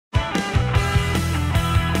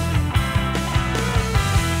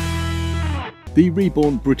The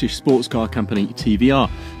reborn British sports car company TVR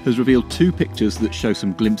has revealed two pictures that show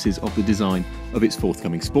some glimpses of the design of its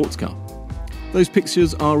forthcoming sports car. Those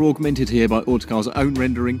pictures are augmented here by Autocar's own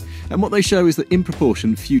rendering, and what they show is that in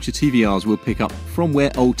proportion future TVRs will pick up from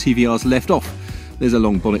where old TVRs left off. There's a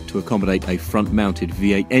long bonnet to accommodate a front-mounted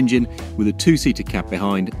V8 engine with a two-seater cab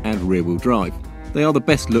behind and rear-wheel drive. They are the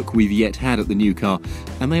best look we've yet had at the new car,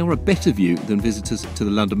 and they are a better view than visitors to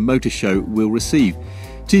the London Motor Show will receive.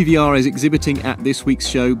 TVR is exhibiting at this week's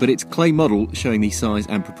show, but its clay model, showing the size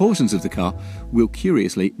and proportions of the car, will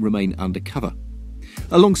curiously remain undercover.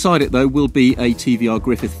 Alongside it, though, will be a TVR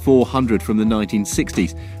Griffith 400 from the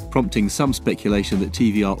 1960s, prompting some speculation that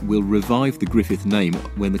TVR will revive the Griffith name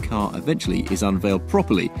when the car eventually is unveiled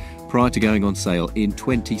properly prior to going on sale in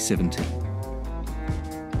 2017.